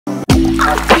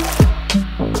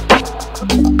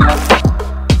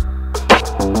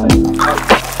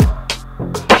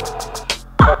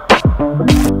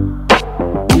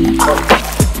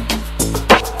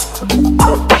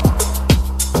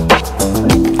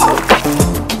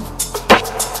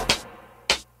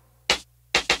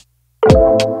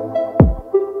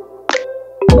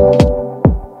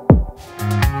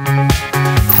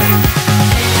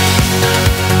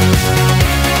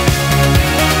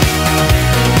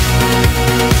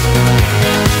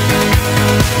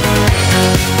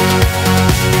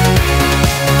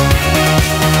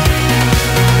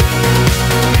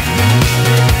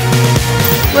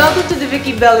Welcome to the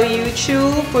Vicki Belo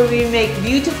YouTube, where we make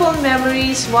beautiful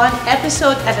memories one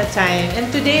episode at a time.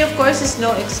 And today, of course, is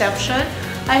no exception.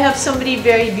 I have somebody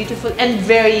very beautiful and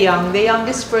very young, the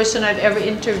youngest person I've ever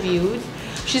interviewed.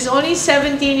 She's only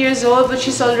 17 years old, but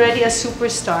she's already a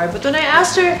superstar. But when I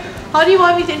asked her, how do you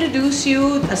want me to introduce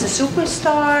you as a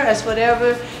superstar, as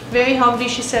whatever, very humbly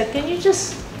she said, can you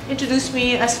just introduce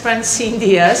me as Francine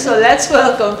Diaz? So let's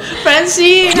welcome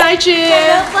Francine. Hi, Jim.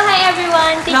 Hello po. Hi,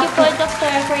 everyone. Thank you po, Doctor,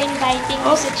 for inviting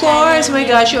me sa channel. Of course. My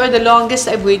gosh, you are the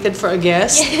longest I've waited for a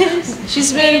guest. Yes.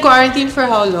 She's been in quarantine for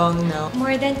how long now?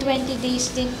 More than 20 days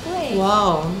din po eh.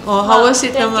 Wow. Oh, how was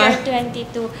it naman?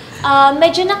 22.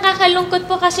 Medyo nakakalungkot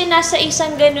po kasi nasa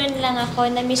isang ganun lang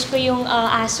ako. Na-miss ko yung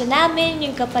aso namin,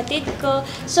 yung kapatid ko.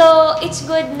 So, it's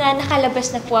good na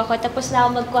nakalabas na po ako. Tapos na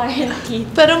ako mag-quarantine.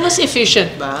 Pero mas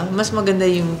efficient ba? Mas maganda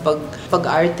yung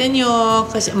pag-arte nyo?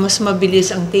 Kasi mas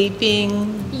mabilis ang taping?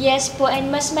 Yes po.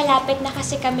 And mas malapit na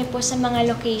kasi kami po sa mga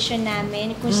location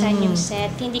namin kung saan yung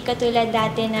set. Hindi katulad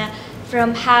dati na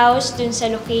from house dun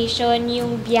sa location,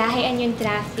 yung biyahe and yung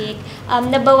traffic,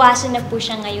 nabawasan na po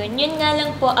siya ngayon. Yun nga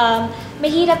lang po,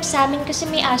 mahirap sa amin kasi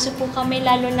may aso po kami,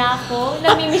 lalo na ako.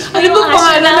 Namimiss ko yung aso namin. Ano ba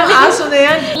pangalan ng aso na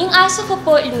yan? Yung aso ko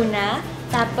po, Luna.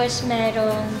 Tapos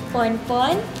merong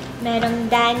Ponpon,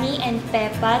 merong Danny and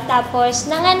Peppa.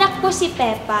 Tapos nanganak po si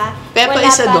Peppa. Peppa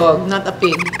is a dog, not a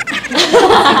pig.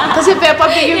 Kasi Peppa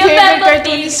Pig, yung favorite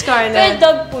cartoon ni Scarlet. Pero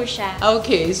dog po siya.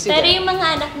 Okay, sige. Pero yung mga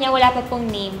anak niya, wala pa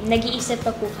pong name. Nag-iisip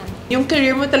pa po kami. Yung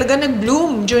career mo talaga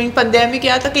nag-bloom during pandemic.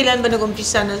 Yata kailan ba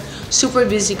nag-umpisa na super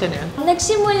busy ka na?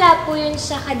 Nagsimula po yun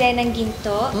sa Kadenang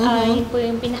Ginto. Yun po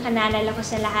yung pinakanaalala ko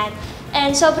sa lahat.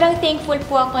 And sobrang thankful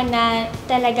po ako na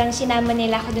talagang sinama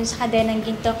nila ako dun sa Kadenang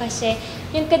Ginto kasi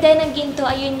yung Kadenang Ginto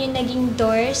ayun yung naging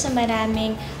door sa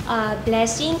maraming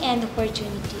blessing and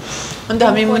opportunities. Ang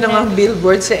dami mo namang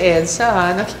billboard sa EDSA,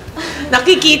 ha?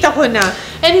 Nakikita ko na.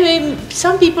 Anyway,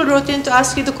 some people wrote in to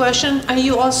ask you the question, are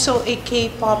you also a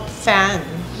K-pop fan?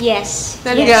 Yes.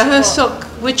 Talaga? Yes So,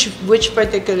 po. which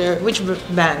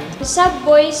band? Sa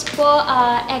boys po,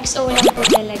 EXO lang po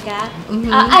talaga.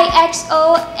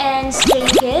 EXO and Stray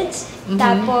Kids.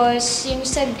 Tapos, yung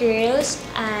sa girls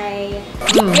ay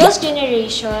Girls'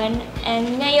 Generation.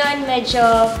 And ngayon,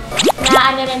 medyo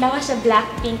naano na ako sa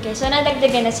Blackpink. So,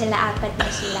 nadagdagan na sila, 4 na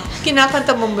sila.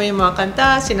 Kinakanta mo ba yung mga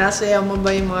kanta? Sinasayaw mo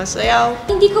ba yung mga sayaw?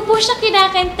 Hindi ko po siya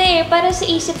kinakanta eh. Para sa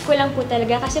isip ko lang po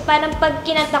talaga. Kasi parang pag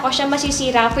kinanta ko siya,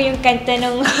 masisira ko yung kanta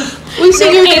ng Uy,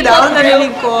 singer ka daw.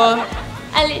 Narinig ko.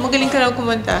 Magaling ka lang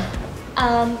kumanta.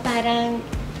 Parang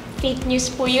fake news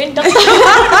po yun, Doctor.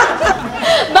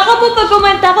 Baka po pag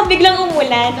kumanta ko, biglang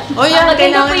umulan. Oh, yan. Maganda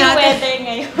Kailangan po yung natin. weather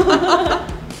ngayon.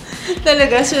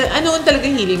 Talaga? So, ano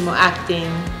talagang hiling mo? Acting?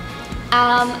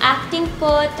 Acting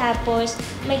po, tapos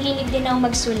mahilig din ako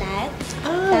magsulat.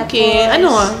 Okay.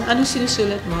 Tapos, Anong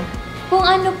sinusulat mo? Kung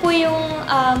ano po yung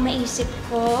maisip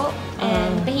ko,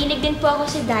 and mahilig din po ako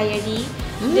sa diary.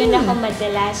 Doon ako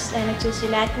madalas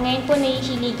nagsusulat. Ngayon po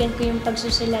nahihiligan ko yung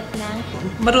pagsusulat ng...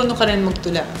 Marunong ka rin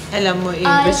magtula? Alam mo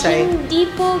i-recite? Hindi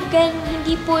po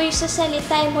yung sa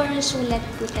salita, more on sulat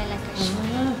po talaga siya.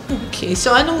 Okay.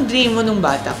 So, anong dream mo nung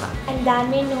bata ka? Ang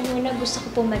dami nung una gusto ko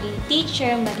po maging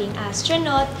teacher, maging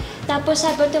astronaut. Tapos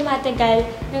habang tumatagal,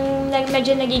 nung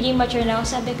medyo nagiging mature na ako,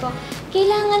 sabi ko,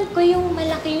 kailangan ko yung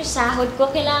malaki yung sahod ko.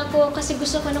 Kailangan ko, kasi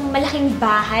gusto ko ng malaking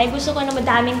bahay, gusto ko ng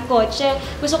madaming kotse,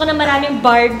 gusto ko ng maraming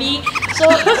Barbie. So,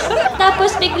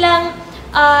 tapos biglang,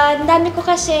 ang dami ko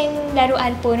kasing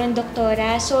laruan po ng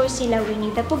doktora. So, sila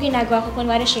Winita po, ginagawa ko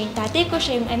kunwari siya yung tatay ko,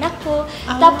 siya yung anak ko.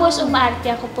 Tapos,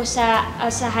 umaarte ako po sa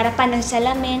harapan ng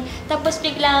salamin. Tapos,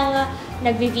 biglang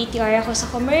nag-VTR ako sa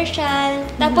commercial.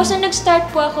 Tapos, nung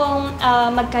nag-start po akong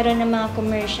magkaroon ng mga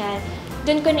commercial,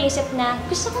 doon ko naisip na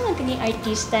gusto ko maging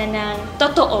artista ng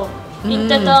totoo. Yung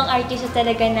totoong artista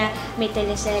talaga na may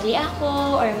teleserye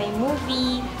ako or may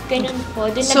movie. Ganun po.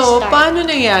 Doon nag-start. So, paano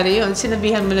nangyari yun?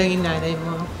 Sinabihan mo lang yung nanay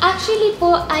mo? Actually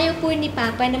po, ayaw po ni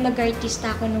Papa na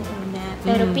mag-artista ako nung una.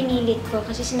 Pero pinilit ko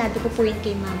kasi sinabi ko po yun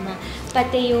kay mama.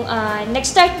 Pati yung,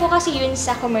 nag-start po kasi yun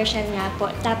sa commercial nga po.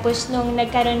 Tapos nung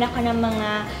nagkaroon ako ng mga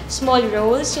small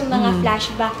roles, yung mga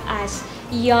flashback as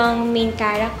young main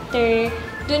character,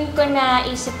 dun ko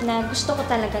naisip na gusto ko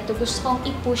talaga to. Gusto kong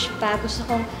i-push pa, gusto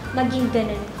kong maging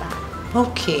ganun pa.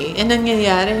 Okay. And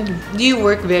nangyayari, do you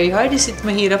work very hard? Is it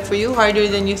mahirap for you? Harder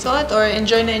than you thought? Or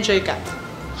enjoy na enjoy ka?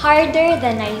 Harder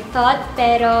than I thought,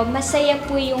 pero masaya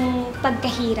po yung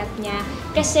pagkahirap niya.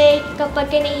 Kasi kapag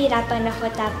nahihirapan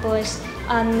ako tapos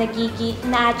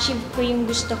na-achieve ko yung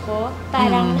gusto ko,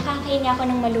 parang nakakahinga ako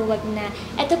ng maluwag na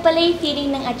ito pala yung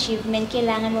feeling ng achievement.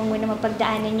 Kailangan mo muna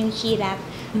mapagdaanan yung hirap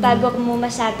bago mo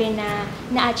masabi na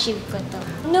na-achieve ko to.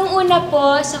 Nung una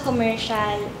po sa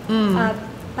commercial,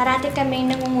 parati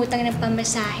kami nangungutang ng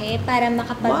pamasahe para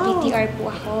makapag-VTR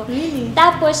po ako. Really?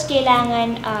 Tapos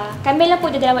kailangan, kami lang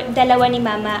po dalawa ni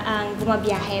mama ang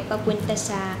bumabiyahe papunta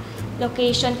sa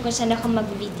location kung saan ako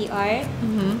mag-VTR.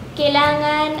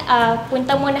 Kailangan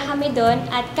punta muna kami doon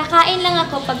at kakain lang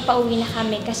ako pag pauwi na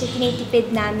kami kasi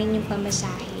tinitipid namin yung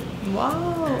pamasahe.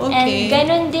 Wow, okay. And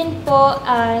ganun din po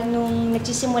nung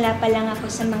nagsisimula pa lang ako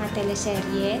sa mga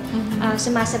teleserye.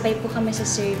 Sumasabay po kami sa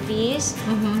service.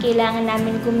 Kailangan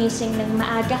namin gumising ng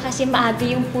maaga kasi maaga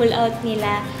yung pull out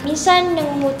nila. Minsan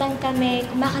nangungutang kami,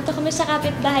 kumakato kami sa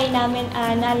kapitbahay namin,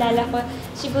 naalala ko,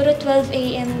 siguro 12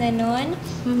 a.m. na nun.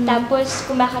 Tapos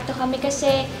kumakato kami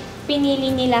kasi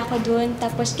pinili nila ako dun.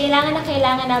 Tapos kailangan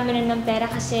namin ng pera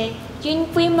kasi yun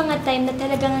po yung mga time na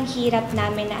talagang ang hirap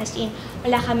namin na as in,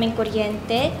 wala kaming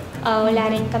kuryente, wala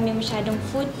rin kami masyadong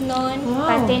food noon,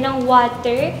 pati ng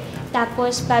water.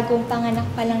 Tapos bagong panganak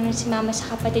pa lang nun si mama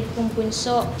sa kapatid kong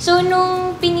bunso. So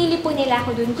nung pinili po nila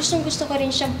ako dun, gustong-gusto ko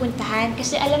rin siyang puntahan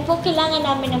kasi alam ko kailangan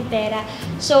namin ng pera.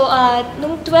 So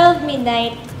nung 12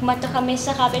 midnight, kumato kami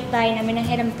sa kapitbahay namin,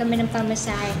 nanghiram kami ng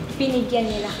pamasahe. Binigyan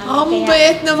nila kami. Ang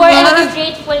bait naman! Forever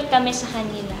grateful kami sa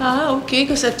kanila. Okay.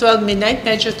 Kasi at 12 midnight,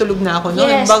 medyo tulog na ako noon.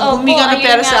 Yes, Pag humingi ka ng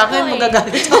pera sa akin,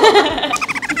 magagalit ako.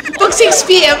 Pag 6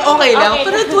 p.m., okay lang. Okay.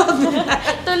 Pero 12 na.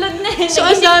 Tulog na. So,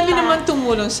 ang dami naman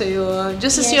tumulong sa'yo.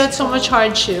 Just as you had so much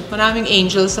hardship, maraming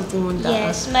angels na pumunta.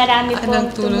 Yes, marami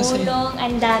pong Tulong tumulong.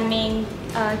 Ang daming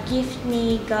gift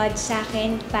ni God sa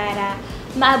akin para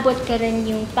maabot ka rin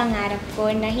yung pangarap ko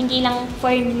na hindi lang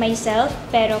for myself,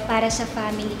 pero para sa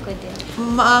family ko din.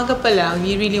 Maaga pa lang,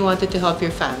 you really wanted to help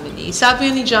your family. Sabi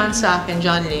yun ni John sa akin,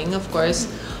 John Ling, of course,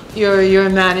 your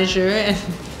manager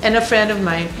and a friend of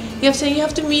mine. You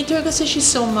have to meet her kasi she's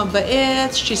so mabait,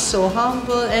 she's so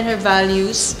humble, and her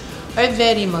values are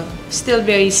still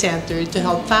very centered to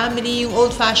help family, yung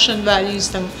old-fashioned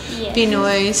values ng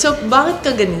Pinoy. So, bakit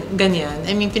ka ganyan?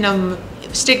 I mean,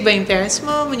 strict ba yung parents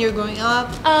mo when you're growing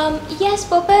up? Yes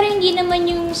po, pero hindi naman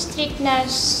yung strict na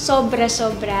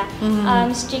sobra-sobra.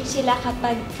 Strict sila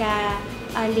kapag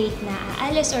late na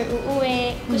aalis or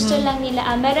uuwi. Gusto lang nila,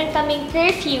 meron kaming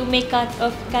curfew, may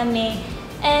cut-off kami.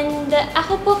 And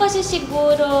ako po kasi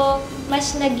siguro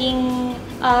mas naging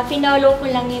finolo ko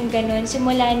lang yung ganun.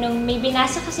 Simula nung may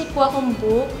binasa kasi po akong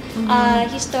book,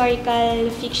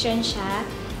 historical fiction siya.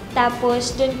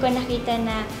 Tapos doon ko nakita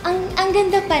na ang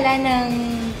ganda pala ng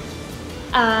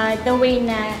the way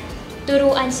na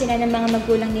turuan sila ng mga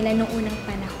magulang nila noong unang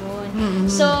panahon.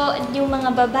 So, yung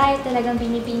mga babae talagang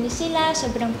binibini sila,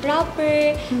 sobrang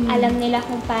proper, alam nila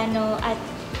kung paano at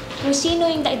kung sino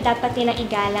yung dapat nilang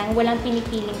igalang, walang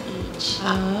pinipiling age.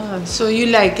 So you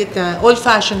like it na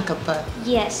old-fashioned ka pa?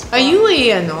 Yes. Are you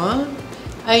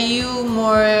are you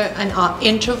more an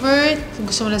introvert?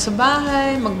 Gusto mo na sa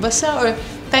bahay, magbasa, or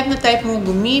type mo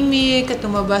gumimik at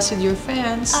lumabas with your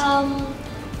friends?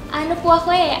 Ano po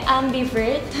ako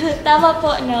ambivert. Tama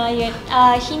po, no? Yun.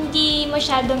 Hindi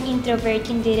masyadong introvert,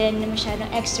 hindi rin masyadong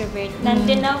extrovert.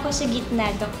 Nandun ako sa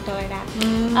gitna, doktora.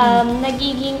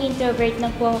 Nagiging introvert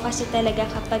na po ako kasi talaga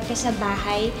kapag sa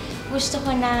bahay, gusto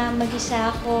ko na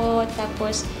mag-isa ako,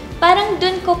 tapos parang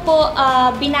dun ko po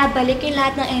binabalik yung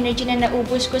lahat ng energy na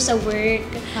naubos ko sa work.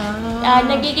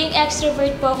 Nagiging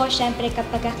extrovert po ako syempre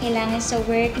kapag kailangan sa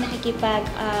work,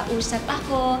 nakikipag-usap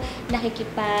ako,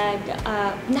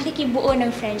 nakikibuo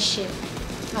ng friendship.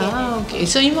 Okay.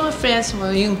 So yung mga friends mo,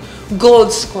 yung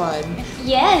gold squad.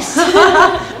 Yes!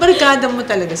 Barkada mo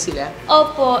talaga sila?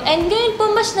 Opo. And ngayon po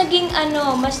mas naging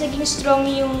strong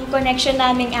yung connection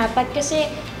naming apat kasi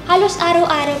halos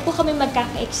araw-araw po kami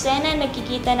magkaka-eksena,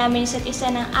 nagkikita namin isa't isa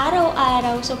ng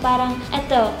araw-araw. So parang,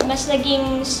 mas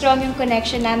naging strong yung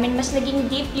connection namin, mas naging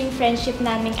deep yung friendship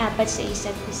naming apat sa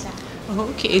isa't isa.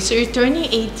 Okay, so you're turning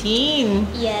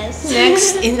 18. Yes.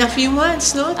 Next, in a few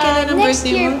months, no? Kailan ang next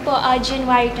birthday year mo? po,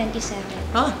 January 27.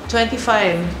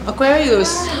 25.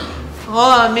 Aquarius.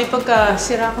 Oh, may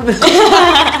pagkasira ko na.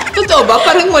 Totoo ba?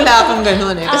 Parang wala kang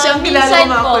ganun eh. Kasi ang kilala ko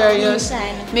mga Aquarius,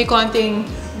 may konting,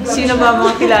 sino ba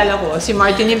mga kilala ko? Si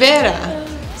Martin Rivera,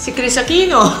 si Chris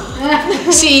Aquino,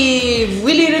 si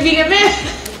Willie Revillame.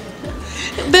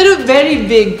 Pero very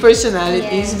big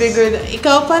personalities. Yes. Bigger than,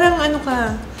 ikaw parang ano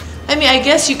ka? I mean, I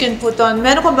guess you can put on,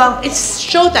 meron ka bang, it's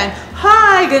showtime,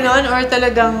 hi, ganon, or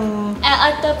talagang...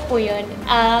 Ito po yun.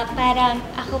 Parang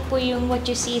ako po yung what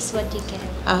you see is what you get.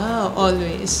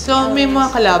 Always. So, may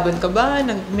mga kalaban ka ba?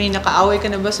 May nakaaway ka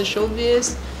na ba sa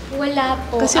showbiz? Wala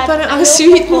po. Kasi parang ang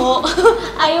sweet mo.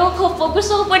 Ayoko po.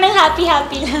 Gusto ko po ng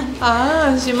happy-happy lang.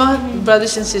 Si mga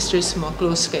brothers and sisters mo,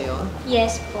 close kayo?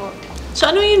 Yes po. So,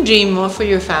 ano yung dream mo for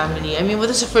your family? I mean, what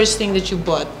is the first thing that you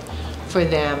bought for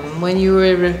them when you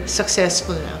were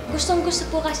successful na?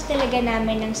 Gustong-gusto po kasi talaga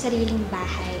namin ng sariling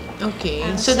bahay. Okay.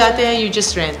 So, dati you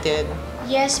just rented?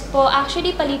 Yes po.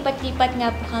 Actually, palipat-lipat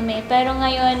nga po kami. Pero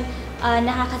ngayon,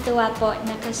 nakakatuwa po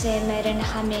na kasi meron na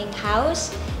kaming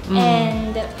house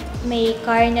and may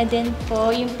car na din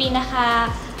po. Yung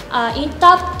yung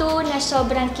top 2 na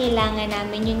sobrang kailangan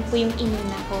namin, yun po yung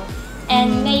inuna ko.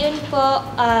 And ngayon po,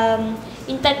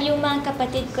 yung mga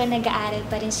kapatid ko nag-aaral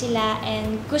pa rin sila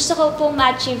and gusto ko po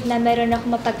ma-achieve na meron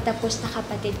ako mapagtapos na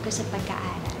kapatid ko sa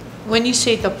pag-aaral. When you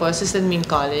say tapos, does that mean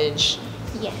college?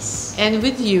 Yes. And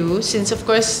with you, since of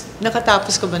course,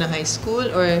 nakatapos ka ba ng high school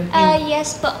or?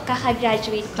 Yes po,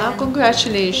 kaka-graduate ko.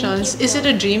 Congratulations. Thank you po. Is it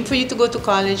a dream for you to go to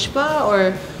college pa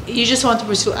or you just want to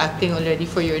pursue acting already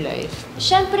for your life?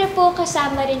 Siyempre po,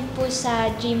 kasama rin po sa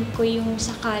dream ko yung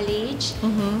sa college.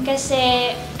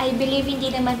 Kasi I believe hindi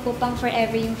naman po pang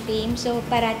forever yung fame. So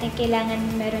parating kailangan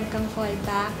meron kang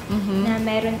fallback, na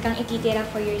meron kang ititira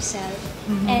for yourself.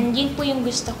 And yun po yung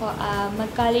gusto ko.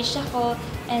 Mag-college ako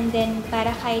and then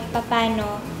para kahit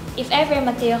papano, if ever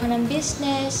magtayo ako ng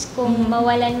business, kung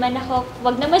mawalan man ako,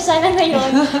 wag naman sana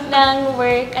ngayon ng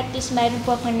work, at least meron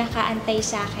po akong nakaantay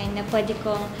sa akin na pwede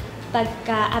kong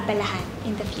pagkaabalahan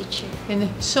in the future. And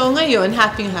so ngayon,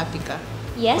 happy ka?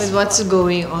 Yes with po. what's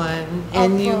going on.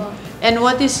 And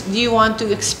Opo. do you want to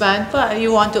expand pa?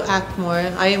 You want to act more?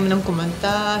 Ayaw mo nang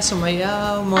kumanta,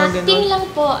 sumayaw, mga Acting ganon? lang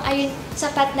po, ayun,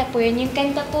 sapat na po yun. Yung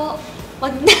kanta po,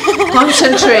 wag na.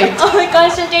 Concentrate.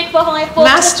 Concentrate po ako ngayon.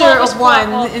 Master Focus of po one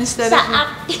ako instead sa of...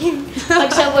 acting. Pag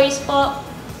sa voice po,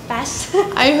 pass.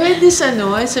 I heard this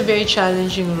it's a very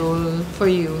challenging role for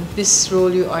you. This role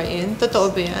you are in.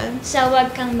 Totoo ba yan? Sa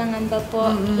Wag Kang Mangamba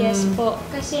po, yes po.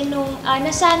 Kasi nung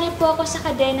nasanay po ako sa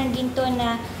Kadenang Ginto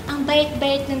na ang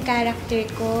bait-bait ng character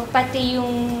ko, pati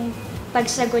yung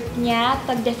pagsagot niya,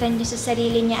 pag-defend niya sa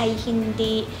sarili niya ay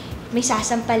hindi may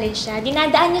sasampalin siya.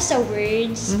 Dinadaan niya sa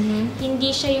words.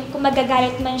 Hindi siya yung, kung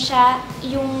magagalit man siya,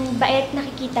 yung bait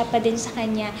nakikita pa din sa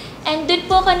kanya. And doon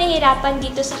po ako nahirapan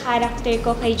dito sa character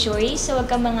ko kay Joy, so Wag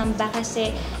Kang Mangamba,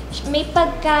 kasi may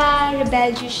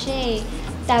pagka-rebellious siya eh.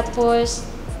 Tapos,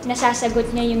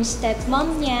 nasasagot niya yung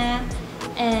stepmom niya,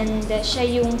 and siya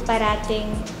yung parating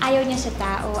ayaw niya sa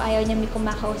tao, ayaw niya may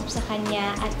kumakausap sa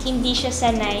kanya, at hindi siya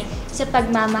sanay sa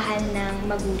pagmamahal ng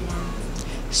magulang.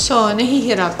 So,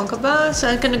 nahihirapan ka ba?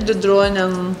 Saan ka nagdodraw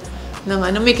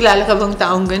ng may kilala ka bang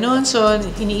taong gano'n? So,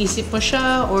 iniisip mo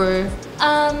siya or...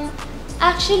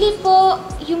 Actually po,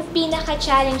 yung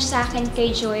pinaka-challenge sa akin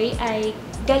kay Joy ay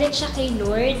galit siya kay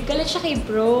Lord, galit siya kay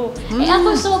bro.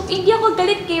 Hindi ako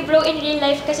galit kay bro in real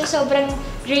life kasi sobrang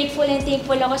grateful and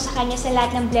thankful ako sa kanya sa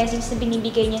lahat ng blessings na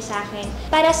binibigay niya sa akin.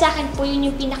 Para sa akin po, yun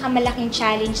yung pinakamalaking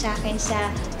challenge sa akin sa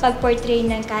pag-portray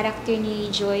ng character ni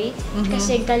Joy.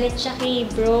 Kasi galit siya kay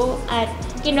bro at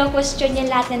kino-question niya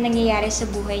lahat na nangyayari sa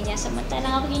buhay niya.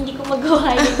 Samantalang ako hindi ko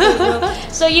magawa yun kay bro.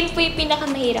 So yun po yung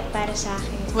pinakamahirap para sa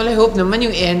akin. Well, I hope naman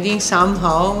yung ending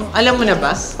somehow. Alam mo na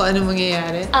ba kung ano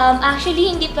mangyayari?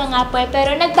 Actually, hindi pa nga po.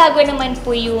 Pero nagbago naman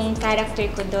po yung character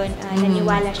ko doon.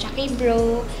 Naniwala siya kay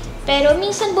bro. Pero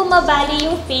minsan bumabali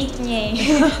yung faith niya eh.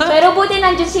 Pero buti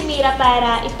nandiyan si Mira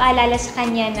para ipaalala sa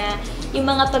kanya na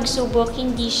yung mga pagsubok,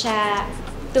 hindi siya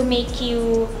to make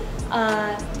you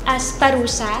as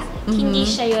parusa. Hindi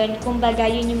siya yun. Kumbaga,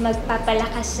 yun yung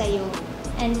magpapalakas sa'yo.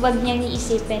 And wag niyang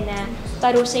iisipin na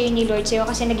parusa yun ni Lord sa'yo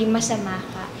kasi naging masama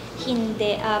ka.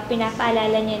 Hindi.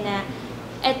 Pinapaalala niya na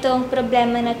etong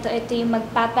problema na to, ito yung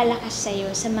magpapalakas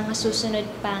sa'yo sa mga susunod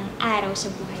pang araw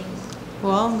sa buhay mo.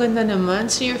 Wow, ang ganda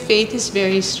naman. So your faith is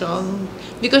very strong.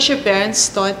 Because your parents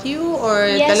taught you or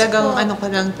Yes talagang po. ano ka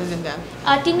lang talaga?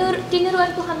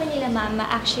 Tinuruan po kami nila mama.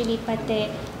 Actually, pati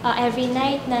every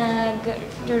night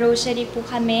nag-rosary po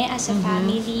kami as a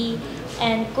family.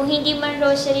 And kung hindi man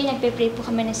rosary, nagpe-pray po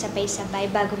kami ng sabay-sabay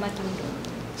bago matulog.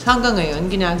 So hanggang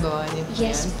ngayon, ginagawa niyo po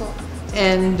Yes yan? po.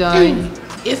 And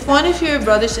if one of your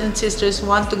brothers and sisters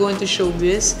want to go into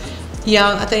showbiz,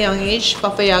 At a young age,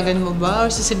 papayagan mo ba? Or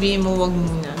sasabihin mo, wag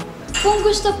muna? Kung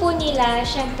gusto po nila,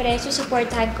 syempre,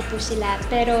 susuportahan ko po sila.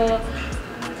 Pero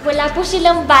wala po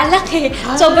silang balak eh.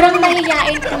 Sobrang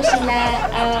mahihain po sila.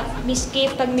 Miski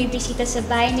pag may bisita sa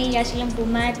bahay, nahiya silang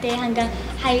bumate, hanggang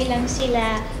hi lang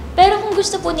sila. Pero kung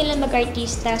gusto po nila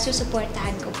mag-artista,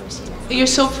 susuportahan ko po sila. You're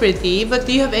so pretty, but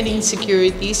do you have any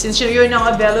insecurities? Since you're now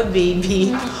a Belo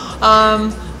baby,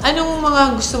 anong mga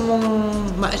gusto mong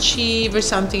ma-achieve or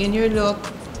something in your look?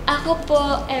 Ako po,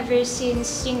 ever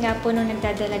since yun nga po nung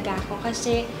nagdadalaga ako,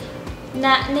 kasi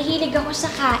nahilig ako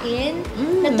sa kain,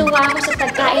 natuwa ako sa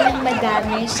pagkain ng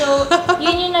madami. So,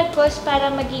 yun yung nag-cause para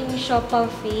maging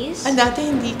shopper face. Dati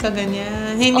hindi ka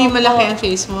ganyan. Hindi malaki ang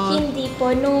face mo. Hindi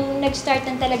po. Nung nag-start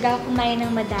na talaga ako kumain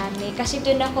ng madami. Kasi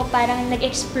doon ako parang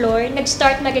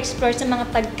nag-start mag-explore sa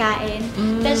mga pagkain.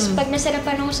 Tapos pag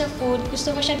nasarapan ako sa food,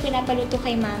 gusto ko siyang pinapaluto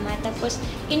kay mama. Tapos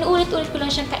inuulit-ulit ko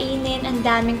lang siyang kainin. Ang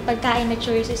daming pagkain na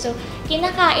choices. So,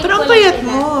 kinakain pero ko lang sila. Pero ang payat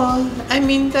mo. I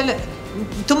mean,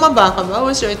 tumaba ka ba?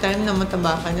 Was there a time na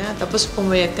mataba ka na? Tapos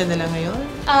pumayat ka na lang ngayon?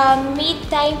 May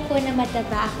time po na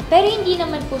mataba ako. Pero hindi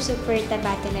naman po super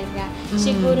taba talaga.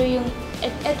 Siguro yung,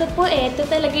 ito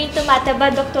talaga yung tumataba,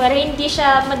 doktora. Hindi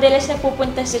siya madalas na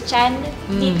pupunta sa tiyan.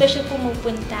 Dito siya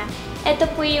pumupunta.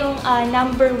 Ito po yung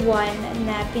number 1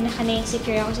 na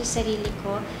pinaka-na-insecure ako sa sarili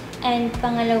ko. And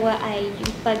pangalawa ay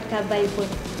yung pagkabalbon.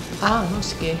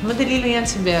 Sige. Madali lang yan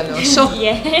si Belo. So,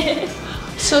 yeah.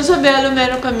 So, sa Belo,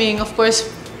 meron kaming, of course,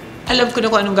 alam ko na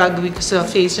kung anong gagawin ko sa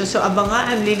face nyo. So,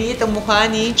 abangan, liliit ang mukha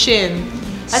ni Chin.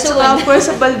 At saka, of course,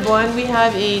 sa Balbon, we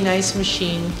have a nice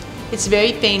machine. It's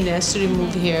very painless to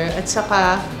remove hair. At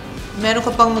saka, meron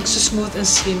ka pang magsusmooth ang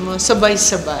skin mo,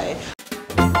 sabay-sabay.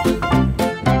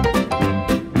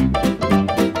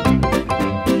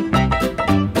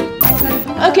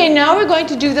 Okay, now we're going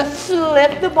to do the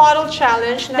flip the bottle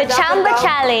challenge. The Chamba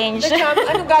Challenge.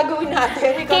 Anong gagawin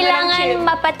natin? Kailangan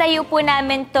mapatayo po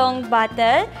namin tong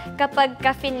bottle. Kapag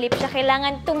ka-finlip siya,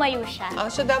 kailangan tumayo siya.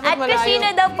 So dapat at malayo. At sino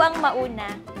daw po ang mauna?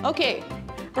 Okay.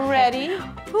 Ready,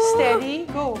 steady,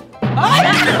 go.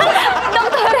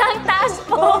 Doktora, ang taas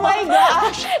po. Oh my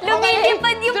gosh!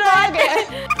 Lumilipad yung bottle.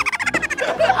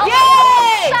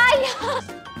 Yay! Sayang!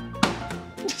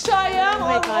 Sayang,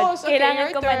 almost. Okay, kailangan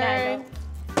your ko turn. manalo.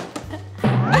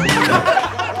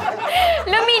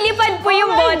 Lumilipad po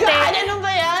yung bote. Oh my God! Ano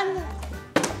ba yan?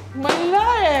 Mala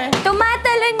eh.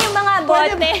 Tumatalon yung mga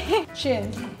bote.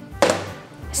 Chin.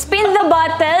 Spin the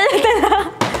bottle.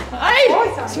 Ay!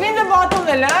 Spin the bottle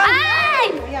na lang. Ay!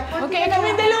 Okay,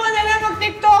 kami dalawa na lang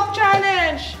mag-Tik Tok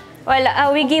challenge.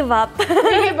 Wala, we give up.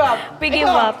 We give up. We give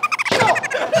up.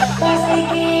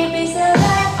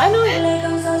 Ano?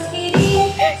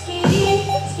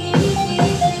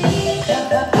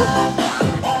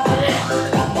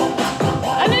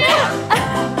 Ano yan?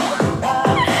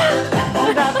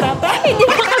 Hindi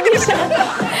ko kabisa.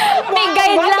 May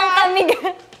guide lang kami.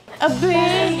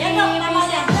 Abay.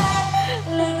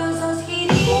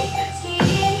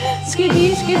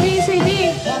 Skiddy, skiddy,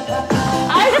 skiddy.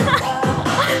 Ay!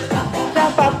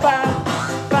 Pa.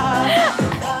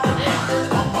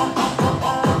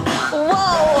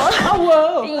 Wow!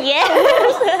 Wow! Yes!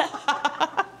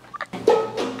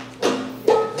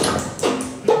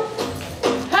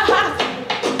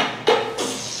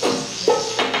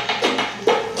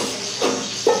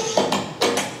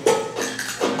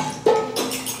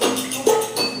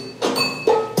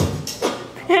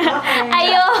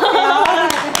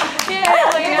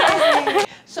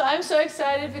 So I'm so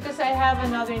excited because I have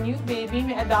another new baby.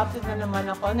 May adopted na naman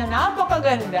ako na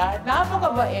napakaganda,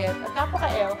 napakabait, at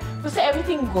napaka-el. Basta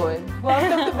everything good.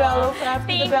 Welcome to Belo, to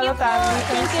the Belo family.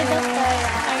 Thank you, Doctor.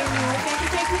 I know.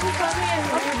 Thank you for coming and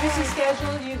your busy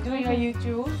schedule, you doing your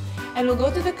YouTube. And we'll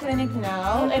go to the clinic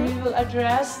now and we will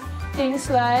address things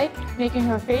like making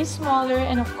her face smaller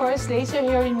and of course laser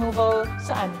hair removal.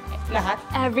 Saan? Lahat?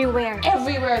 Everywhere.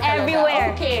 Everywhere talaga.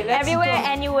 Everywhere. Okay, let's Everywhere,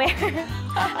 go. anywhere.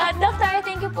 Doctor,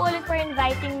 thank you po ulit for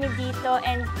inviting me dito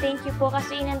and thank you po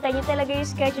kasi inantay niyo talaga yung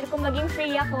schedule ko maging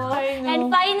free ako. I know. And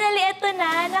finally, ito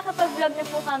na, nakapag-vlog na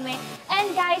po kami.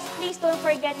 And guys, please don't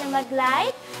forget na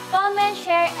mag-like, comment,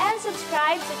 share, and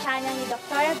subscribe sa channel ni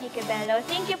Dr. Vicki Belo.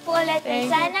 Thank you po ulit. And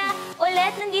sana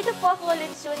ulit, nandito po ako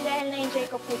ulit soon dahil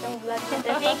na-enjoy ko po itong vlog nito.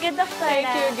 Thank you, Dr.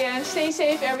 Thank you again. Stay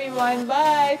safe, everyone.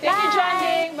 Bye. Thank you, John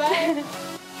Ding. Bye.